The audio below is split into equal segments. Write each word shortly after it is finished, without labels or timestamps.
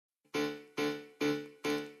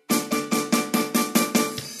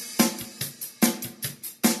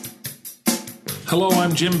Hello,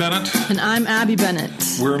 I'm Jim Bennett. And I'm Abby Bennett.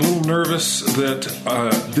 We're a little nervous that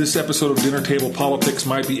this episode of Dinner Table Politics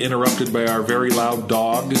might be interrupted by our very loud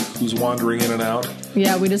dog who's wandering in and out.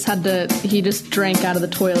 Yeah, he just drank out of the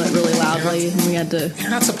toilet really loudly, and we had to... You're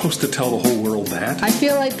not supposed to tell the whole world that. I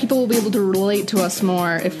feel like people will be able to relate to us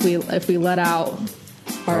more if we let out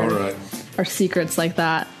our secrets like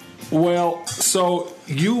that. Well, so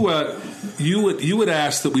you would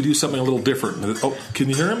ask that we do something a little different. Oh, can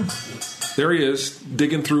you hear him? There he is,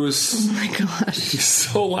 digging through his... Oh, my gosh. He's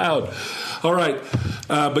so loud. All right.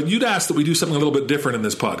 But you'd ask that we do something a little bit different in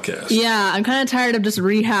this podcast. Yeah, I'm kind of tired of just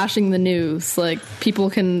rehashing the news. Like, people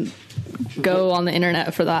can go on the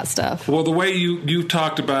internet for that stuff. Well, the way you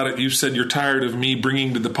talked about it, you said you're tired of me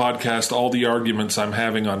bringing to the podcast all the arguments I'm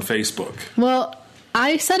having on Facebook. Well,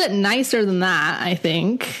 I said it nicer than that, I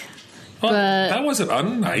think. Well, that wasn't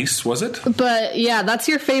unnice, was it? But yeah, that's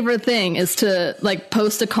your favorite thing, is to like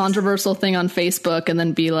post a controversial thing on Facebook and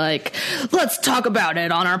then be like, let's talk about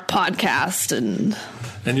it on our podcast. And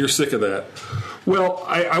you're sick of that. Well,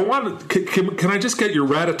 I want to, can I just get your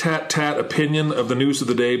rat-a-tat-tat opinion of the news of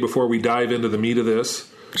the day before we dive into the meat of this?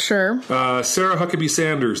 Sure. Sarah Huckabee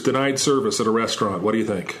Sanders denied service at a restaurant. What do you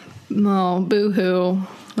think? Oh, boo-hoo.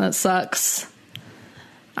 That sucks.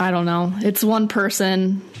 I don't know. It's one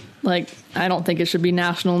person. Like, I don't think it should be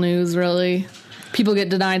national news, really. People get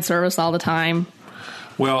denied service all the time.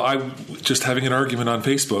 Well, I'm just having an argument on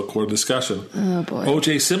Facebook or a discussion. Oh, boy.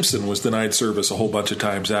 O.J. Simpson was denied service a whole bunch of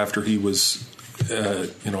times after he was,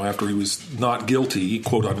 after he was not guilty,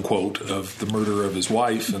 quote unquote, of the murder of his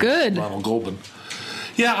wife. Good. Ronald Goldman.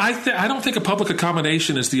 Yeah, I don't think a public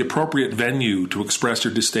accommodation is the appropriate venue to express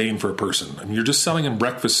your disdain for a person. I mean, you're just selling them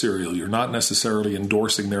breakfast cereal. You're not necessarily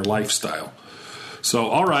endorsing their lifestyle. So,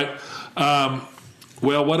 all right. So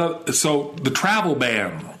the travel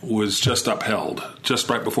ban was just upheld just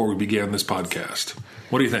right before we began this podcast.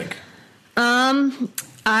 What do you think?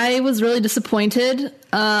 I was really disappointed.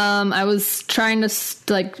 I was trying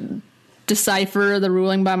to decipher the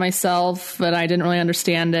ruling by myself, but I didn't really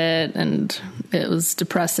understand it, and it was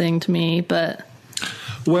depressing to me. But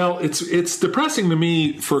well, it's depressing to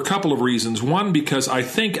me for a couple of reasons. One, because I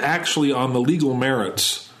think actually on the legal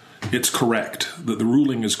merits, it's correct, that the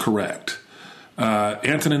ruling is correct.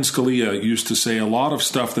 Antonin Scalia used to say a lot of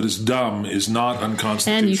stuff that is dumb is not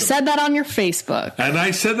unconstitutional. And you said that on your Facebook. And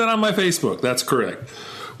I said that on my Facebook. That's correct.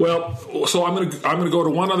 Well, so I'm going to go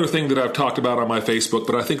to one other thing that I've talked about on my Facebook,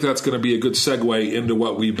 but I think that's going to be a good segue into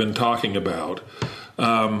what we've been talking about.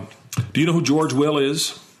 Do you know who George Will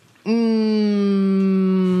is? No.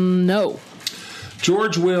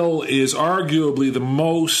 George Will is arguably the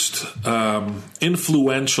most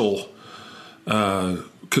influential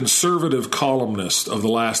conservative columnist of the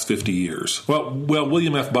last 50 years. Well,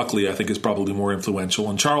 William F. Buckley, I think, is probably more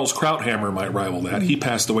influential, and Charles Krauthammer might rival that. He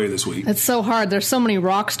passed away this week. It's so hard. There's so many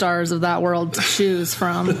rock stars of that world to choose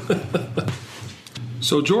from.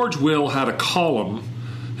 So George Will had a column,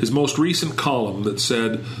 his most recent column, that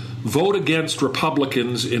said, "Vote against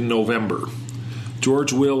Republicans in November."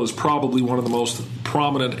 George Will is probably one of the most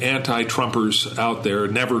prominent anti-Trumpers out there,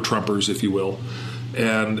 never-Trumpers, if you will.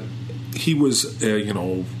 And he was,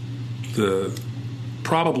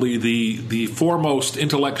 probably the foremost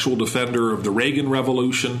intellectual defender of the Reagan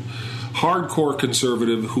Revolution, hardcore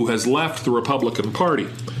conservative who has left the Republican Party.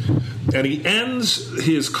 And he ends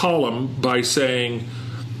his column by saying,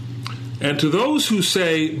 "And to those who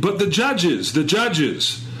say, but the judges,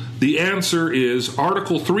 the answer is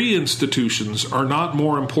Article 3 institutions are not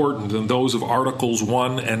more important than those of Articles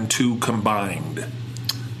 1 and 2 combined."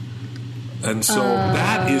 And so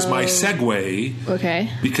that is my segue.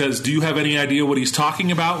 Okay. Because do you have any idea what he's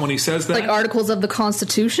talking about when he says that? Like Articles of the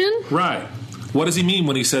Constitution? Right. What does he mean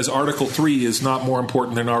when he says Article 3 is not more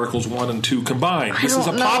important than Articles 1 and 2 combined? This is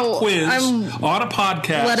a pop quiz on a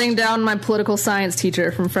podcast. Letting down my political science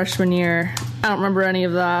teacher from freshman year. I don't remember any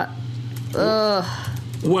of that. Ugh.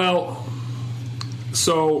 Well,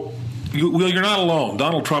 so you're not alone.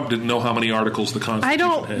 Donald Trump didn't know how many articles the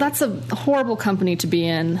Constitution had. That's a horrible company to be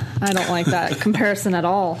in. I don't like that comparison at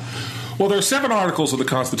all. Well, there are 7 articles of the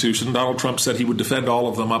Constitution. Donald Trump said he would defend all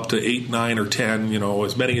of them up to 8, 9, or 10,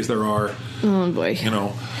 as many as there are. Oh, boy.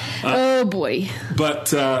 Oh, boy. But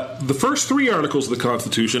the first 3 articles of the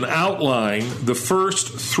Constitution outline the first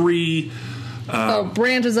 3...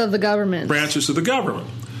 branches of the government. Branches of the government.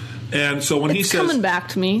 And so when he says... It's coming back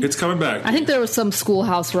to me. It's coming back. I think there was some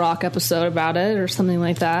Schoolhouse Rock episode about it or something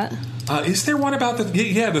like that. Is there one about the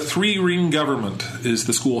 3-ring government is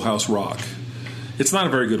the Schoolhouse Rock. It's not a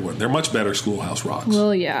very good one. They're much better Schoolhouse Rocks.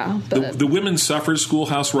 Well, yeah. But The women's suffrage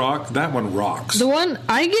Schoolhouse Rock, that one rocks. the one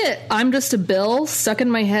I get, I'm Just a Bill, stuck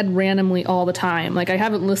in my head randomly all the time. Like, I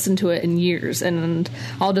haven't listened to it in years, and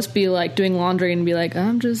I'll just be, like, doing laundry and be like,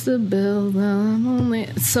 I'm just a bill, I'm only...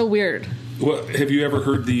 It's so weird. Well, have you ever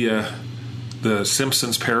heard the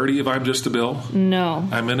Simpsons parody of I'm Just a Bill? No.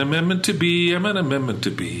 I'm an amendment to be, I'm an amendment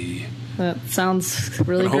to be. That sounds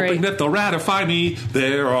really I'm great. hoping that they'll ratify me.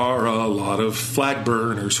 There are a lot of flag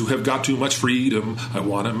burners who have got too much freedom. I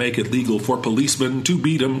want to make it legal for policemen to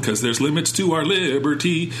beat them because there's limits to our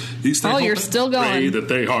liberty. These Oh, you're still going. Pray that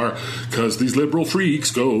they are, because these liberal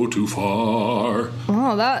freaks go too far.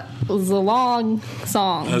 Oh, that was a long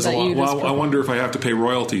song That's that a lot. you just Well, I wonder if I have to pay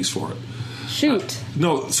royalties for it. Shoot.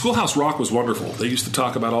 No, Schoolhouse Rock was wonderful. They used to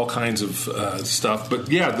talk about all kinds of stuff.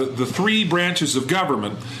 But yeah, the three branches of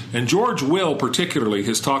government, and George Will particularly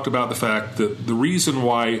has talked about the fact that the reason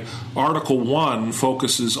why Article 1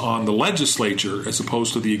 focuses on the legislature as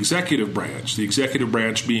opposed to the executive branch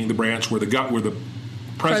being the branch where the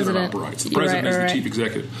president operates. The president is the chief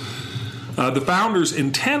executive. The founders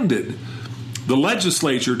intended the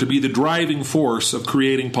legislature to be the driving force of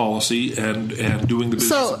creating policy and doing the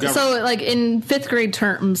business of government. So, like in fifth grade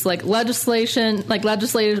terms, like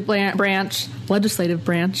legislative branch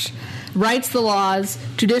writes the laws,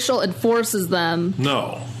 judicial enforces them.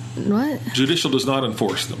 No. What? Judicial does not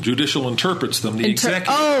enforce them. Judicial interprets them. The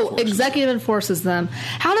executive executive enforces them.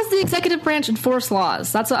 How does the executive branch enforce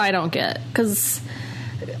laws? That's what I don't get. Because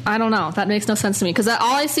I don't know. That makes no sense to me. Because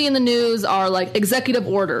all I see in the news are like executive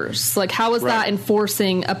orders. Like, how is that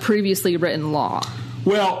enforcing a previously written law?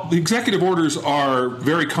 Well, the executive orders are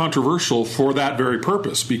very controversial for that very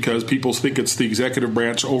purpose because people think it's the executive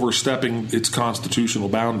branch overstepping its constitutional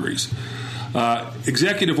boundaries.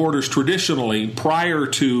 Executive orders traditionally, prior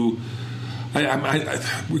to...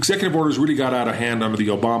 executive orders really got out of hand under the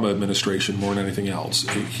Obama administration more than anything else.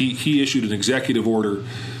 He issued an executive order,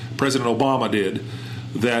 President Obama did,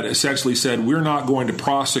 that essentially said we're not going to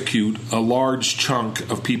prosecute a large chunk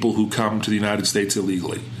of people who come to the United States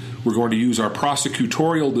illegally. We're going to use our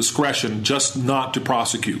prosecutorial discretion just not to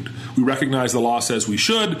prosecute. We recognize the law says we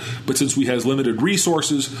should, but since we have limited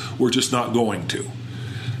resources, we're just not going to.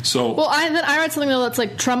 So, well, I read something though that's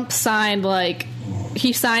like Trump signed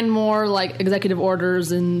he signed more like executive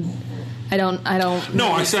orders, and I don't. No,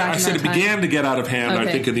 I said it began to get out of hand. Okay.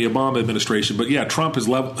 I think in the Obama administration, but yeah, Trump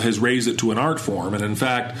has raised it to an art form, and in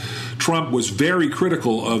fact, Trump was very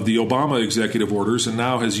critical of the Obama executive orders, and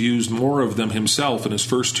now has used more of them himself in his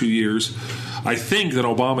first 2 years. I think that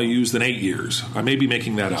Obama used in 8 years. I may be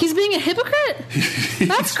making that up. He's being a hypocrite.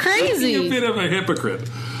 That's crazy. He's a bit of a hypocrite.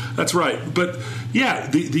 That's right. But yeah,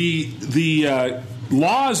 the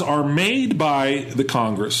laws are made by the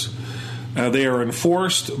Congress. They are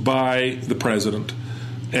enforced by the president,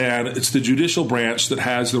 and it's the judicial branch that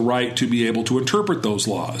has the right to be able to interpret those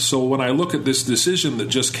laws. So when I look at this decision that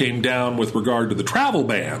just came down with regard to the travel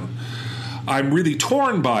ban, I'm really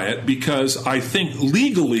torn by it because I think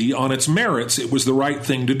legally, on its merits, it was the right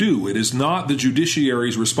thing to do. It is not the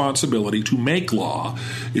judiciary's responsibility to make law.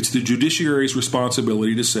 It's the judiciary's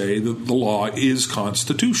responsibility to say that the law is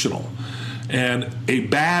constitutional. And a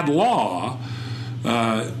bad law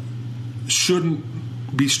shouldn't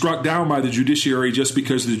be struck down by the judiciary just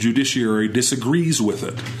because the judiciary disagrees with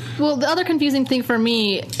it. Well, the other confusing thing for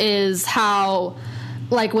me is how,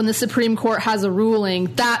 like, when the Supreme Court has a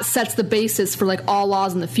ruling, that sets the basis for, like, all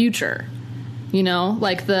laws in the future. You know?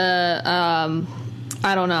 Like the,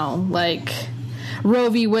 I don't know, like Roe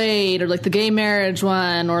v. Wade, or like the gay marriage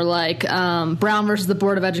one, or like Brown versus the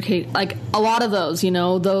Board of Education. Like a lot of those, you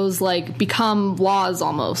know, those like become laws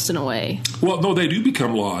almost in a way. Well, no, they do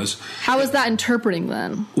become laws. How is that interpreting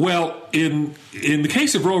then? Well, in the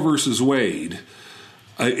case of Roe versus Wade,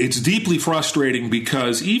 it's deeply frustrating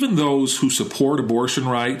because even those who support abortion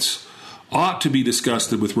rights ought to be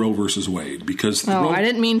disgusted with Roe versus Wade because I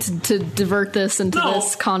didn't mean to divert this into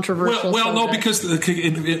this controversial subject. No,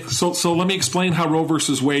 because so let me explain how Roe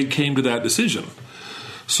versus Wade came to that decision.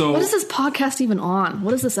 So what is this podcast even on?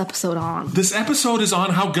 What is this episode on? This episode is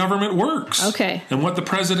on how government works. Okay. And what the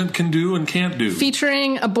president can do and can't do.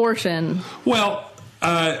 Featuring abortion. Well,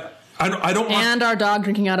 I don't want... And our dog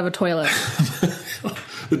drinking out of a toilet.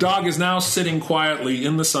 The dog is now sitting quietly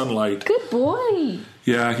in the sunlight. Good boy.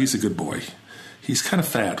 Yeah, he's a good boy. He's kind of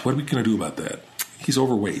fat. What are we going to do about that? He's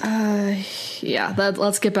overweight. Yeah,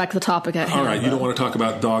 let's get back to the topic at hand. All right, you don't want to talk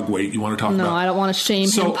about dog weight. You want to talk about... No, I don't want to shame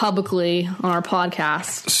him publicly on our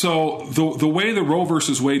podcast. So the way the Roe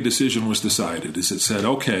versus Wade decision was decided is it said,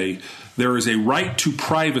 okay, there is a right to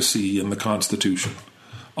privacy in the Constitution.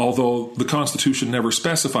 although the Constitution never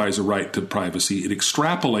specifies a right to privacy, it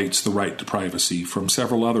extrapolates the right to privacy from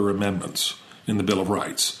several other amendments in the Bill of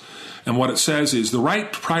Rights. And what it says is the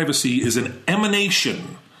right to privacy is an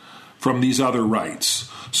emanation from these other rights.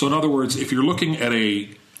 So in other words, if you're looking at a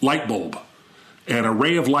light bulb and a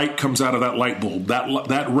ray of light comes out of that light bulb,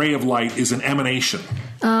 that ray of light is an emanation.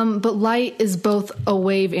 But light is both a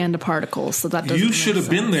wave and a particle, so that doesn't You make should have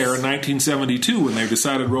been sense. there in 1972 when they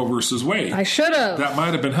decided Roe versus Wade. I should have. That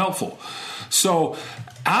might have been helpful. So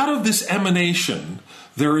out of this emanation,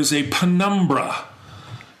 there is a penumbra.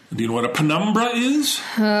 Do you know what a penumbra is?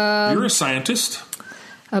 You're a scientist.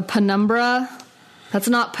 A penumbra? That's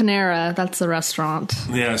not Panera. That's a restaurant.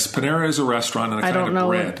 Yes, Panera is a restaurant and a I kind don't of know.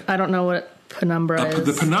 bread. I don't know what penumbra is.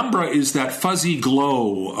 The penumbra is that fuzzy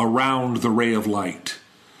glow around the ray of light.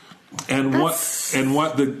 And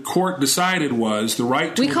what the court decided was the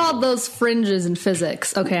right to... We called those fringes in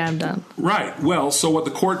physics. Okay, I'm done. Right. Well, so what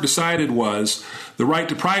the court decided was the right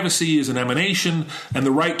to privacy is an emanation, and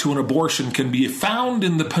the right to an abortion can be found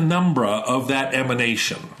in the penumbra of that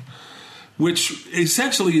emanation, which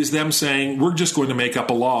essentially is them saying, we're just going to make up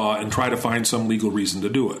a law and try to find some legal reason to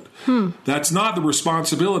do it. That's not the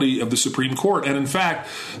responsibility of the Supreme Court. And in fact,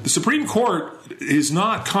 the Supreme Court is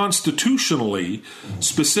not constitutionally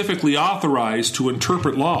specifically authorized to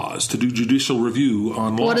interpret laws, to do judicial review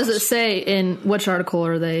on laws. What does it say in which article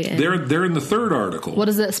are they in? They're in the third article. What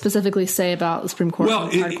does it specifically say about the Supreme Court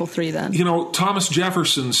in Article 3 then? You know, Thomas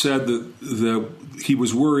Jefferson said that he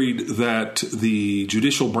was worried that the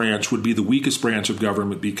judicial branch would be the weakest branch of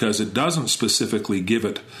government because it doesn't specifically give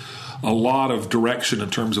it a lot of direction in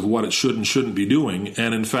terms of what it should and shouldn't be doing.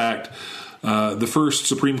 And in fact, the first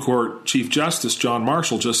Supreme Court Chief Justice, John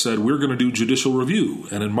Marshall, just said, we're going to do judicial review.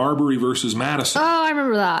 And in Marbury versus Madison... Oh, I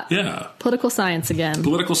remember that. Yeah. Political science again.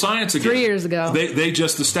 Political science again. 3 years ago. They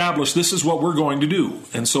just established this is what we're going to do.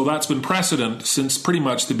 And so that's been precedent since pretty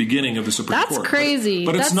much the beginning of the Supreme Court. That's crazy.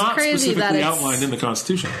 But it's That's not crazy specifically that outlined in the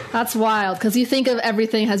Constitution. That's wild, because you think of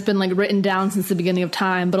everything has been like written down since the beginning of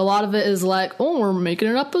time, but a lot of it is like, oh, we're making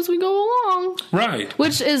it up as we go along. Right.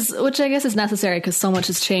 Which I guess is necessary because so much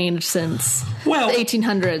has changed since the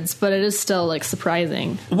 1800s, but it is still like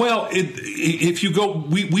surprising. Well, if you go,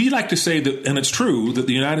 we like to say that, and it's true, that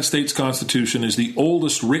the United States Constitution is the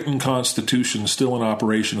oldest written constitution still in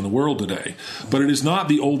operation in the world today. But it is not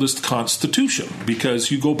the oldest constitution,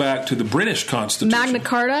 because you go back to the British Constitution. Magna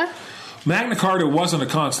Carta? Magna Carta wasn't a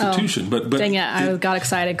constitution, but dang it, I got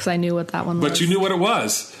excited because I knew what that one was. But you knew what it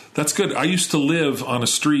was. That's good. I used to live on a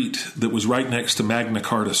street that was right next to Magna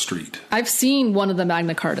Carta Street. I've seen one of the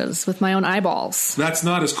Magna Cartas with my own eyeballs. That's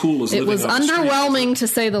not as cool as living on a street. It was underwhelming, to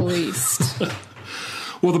say the least.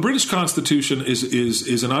 Well, the British Constitution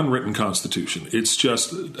is an unwritten constitution. It's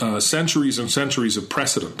just centuries and centuries of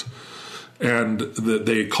precedent. And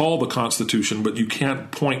they call the Constitution, but you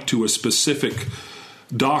can't point to a specific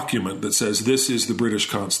document that says this is the British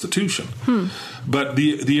Constitution. But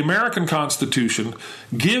the American Constitution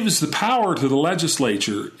gives the power to the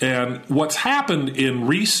legislature, and what's happened in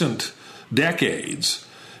recent decades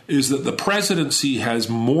is that the presidency has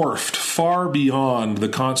morphed far beyond the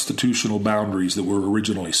constitutional boundaries that were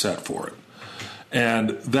originally set for it. And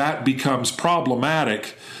that becomes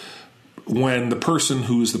problematic when the person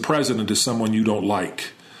who is the president is someone you don't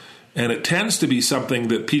like. And it tends to be something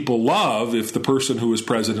that people love if the person who is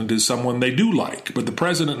president is someone they do like. But the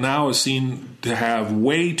president now is seen to have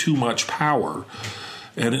way too much power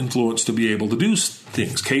and influence to be able to do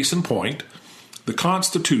things. Case in point, the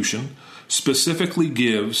Constitution specifically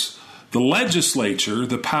gives the legislature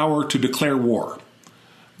the power to declare war.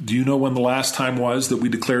 Do you know when the last time was that we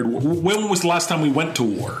declared war? When was the last time we went to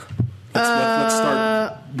war? Let's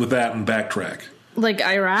start with that and backtrack. Like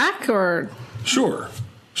Iraq or...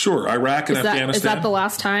 Sure, Iraq and Afghanistan. Is that the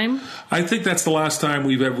last time? I think that's the last time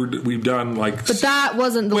we've done like. But that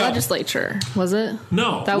wasn't the legislature, was it?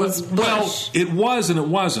 No, that was Bush. Well, it was and it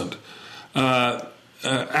wasn't.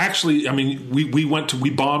 Actually, I mean, we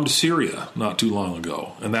bombed Syria not too long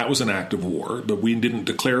ago, and that was an act of war. But we didn't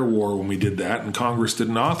declare war when we did that, and Congress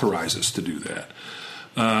didn't authorize us to do that.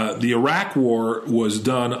 The Iraq War was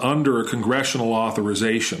done under a congressional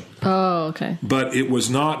authorization. Oh, okay. But it was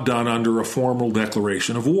not done under a formal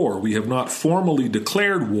declaration of war. We have not formally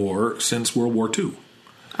declared war since World War II.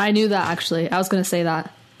 I knew that, actually. I was going to say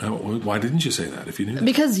that. Why didn't you say that if you knew that?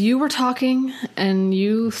 Because you were talking, and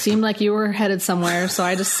you seemed like you were headed somewhere, so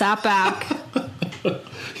I just sat back.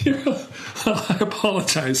 I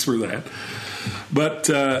apologize for that. But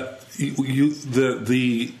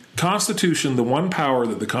the Constitution, the one power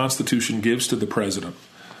that the Constitution gives to the president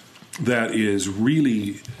that is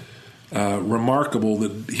really remarkable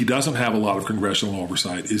that he doesn't have a lot of congressional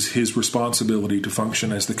oversight is his responsibility to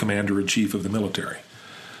function as the commander-in-chief of the military.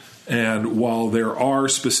 And while there are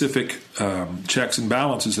specific checks and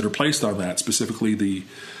balances that are placed on that, specifically the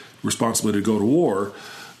responsibility to go to war,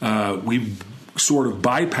 we've sort of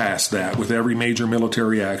bypassed that with every major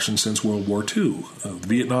military action since World War II. The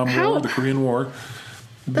Vietnam War, the Korean War.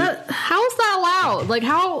 How is that allowed? Like,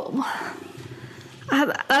 how...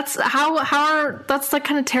 That's that's like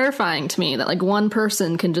kind of terrifying to me that like one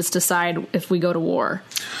person can just decide if we go to war.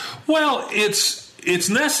 Well, it's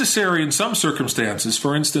necessary in some circumstances.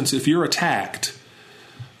 For instance, if you're attacked,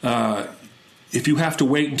 if you have to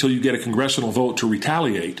wait until you get a congressional vote to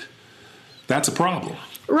retaliate, that's a problem.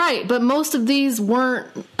 Right, but most of these weren't.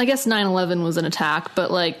 I guess 9/11 was an attack,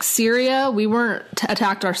 but like Syria, we weren't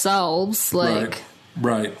attacked ourselves. Like,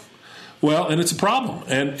 right. Well, and it's a problem.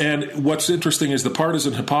 And what's interesting is the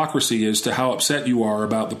partisan hypocrisy as to how upset you are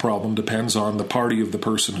about the problem depends on the party of the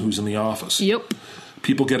person who's in the office. Yep.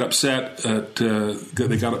 People get upset at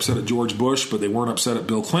they got upset at George Bush, but they weren't upset at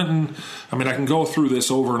Bill Clinton. I mean, I can go through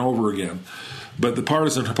this over and over again. But the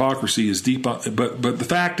partisan hypocrisy is deep. But the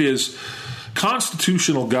fact is,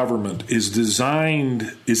 constitutional government is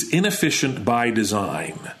inefficient by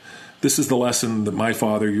design. This is the lesson that my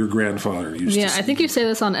father, your grandfather used to say. Yeah, I think you say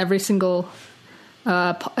this on every single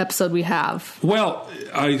episode we have. Well,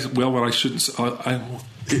 what I shouldn't.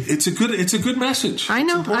 It's a good message. I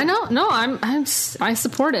know. No, I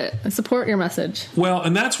support it. I support your message. Well,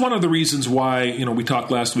 and that's one of the reasons why we talked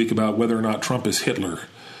last week about whether or not Trump is Hitler.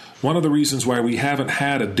 One of the reasons why we haven't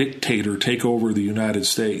had a dictator take over the United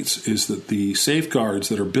States is that the safeguards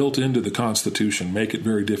that are built into the Constitution make it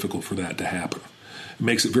very difficult for that to happen. It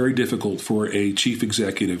makes it very difficult for a chief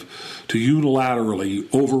executive to unilaterally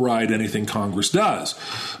override anything Congress does.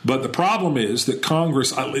 But the problem is that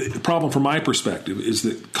the problem from my perspective is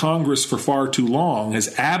that Congress for far too long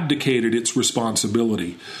has abdicated its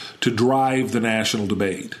responsibility to drive the national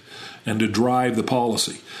debate and to drive the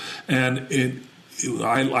policy. And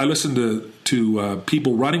I listen to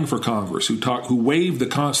people running for Congress who wave the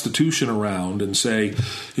Constitution around and say,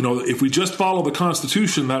 if we just follow the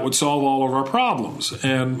Constitution, that would solve all of our problems.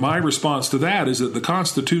 And my response to that is that the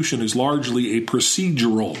Constitution is largely a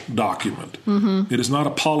procedural document. Mm-hmm. It is not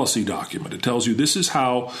a policy document. It tells you this is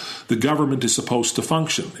how the government is supposed to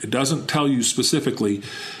function. It doesn't tell you specifically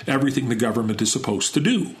everything the government is supposed to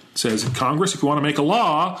do. It says, Congress, if you want to make a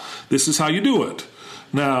law, this is how you do it.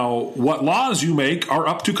 Now, what laws you make are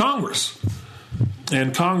up to Congress.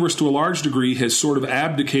 And Congress, to a large degree, has sort of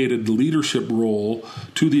abdicated the leadership role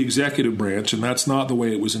to the executive branch, and that's not the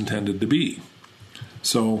way it was intended to be.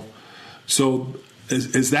 So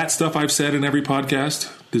is that stuff I've said in every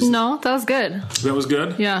podcast? No, that was good. That was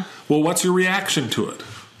good? Yeah. Well, what's your reaction to it?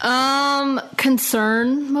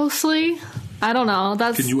 Concern, mostly. I don't know.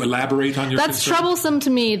 Can you elaborate on your concern? That's troublesome to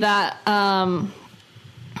me that...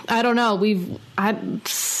 I don't know.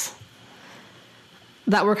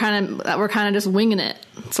 That we're kind of just winging it,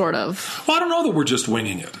 sort of. Well, I don't know that we're just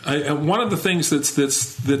winging it. One of the things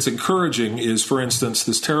that's encouraging is, for instance,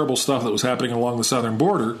 this terrible stuff that was happening along the southern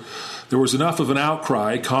border. There was enough of an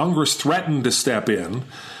outcry. Congress threatened to step in,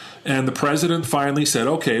 and the president finally said,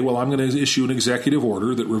 "Okay, well, I'm going to issue an executive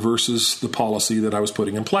order that reverses the policy that I was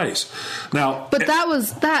putting in place." Now, but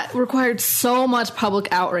that required so much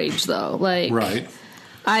public outrage, though. Right.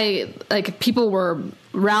 People were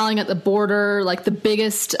rallying at the border. Like the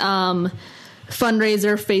biggest fundraiser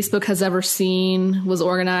Facebook has ever seen was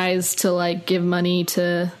organized to give money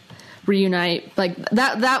to reunite.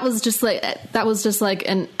 That was just like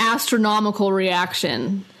an astronomical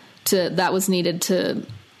reaction that was needed to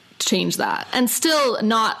change that. And still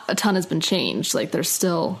not a ton has been changed. There's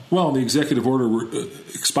still... Well, the executive order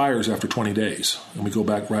expires after 20 days. And we go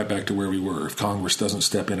right back to where we were if Congress doesn't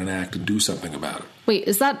step in and act and do something about it. Wait,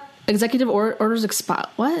 is that executive orders expire?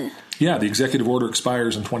 What? Yeah, the executive order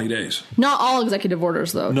expires in 20 days. Not all executive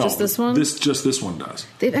orders, though. No, just this one? Just this one does.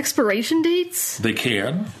 They have expiration dates? They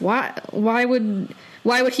can. Why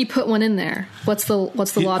would he put one in there? What's the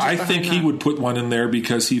logic behind I think that? He would put one in there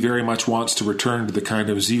because he very much wants to return to the kind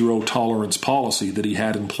of zero tolerance policy that he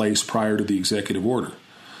had in place prior to the executive order.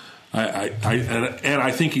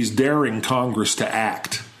 I think he's daring Congress to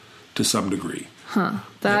act to some degree. Huh.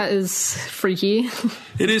 That is freaky.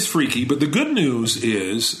 It is freaky, but the good news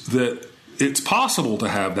is that it's possible to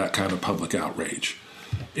have that kind of public outrage.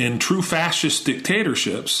 In true fascist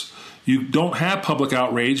dictatorships, you don't have public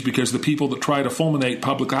outrage because the people that try to fulminate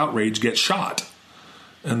public outrage get shot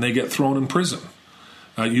and they get thrown in prison.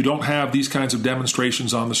 You don't have these kinds of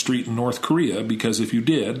demonstrations on the street in North Korea because if you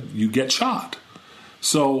did, you get shot.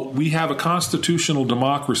 So we have a constitutional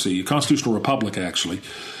democracy, a constitutional republic, actually,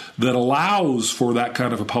 that allows for that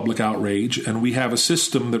kind of a public outrage, and we have a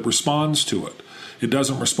system that responds to it. It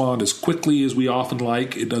doesn't respond as quickly as we often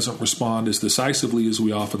like. It doesn't respond as decisively as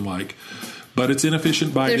we often like. But it's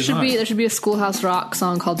inefficient by design. There should be a Schoolhouse Rock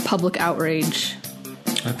song called Public Outrage.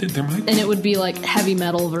 I think there might be. And it would be like heavy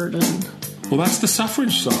metal version. Well, that's the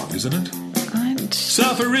suffrage song, isn't it?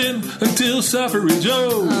 Suffering until suffrage.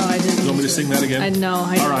 Oh, I didn't. You want me to sing that again? I know.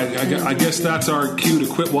 All right. I guess that's our cue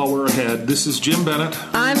to quit while we're ahead. This is Jim Bennett.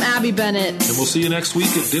 I'm Abby Bennett. And we'll see you next week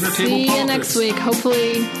at Dinner Table Politics. See you next week.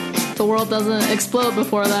 Hopefully the world doesn't explode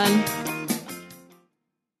before then.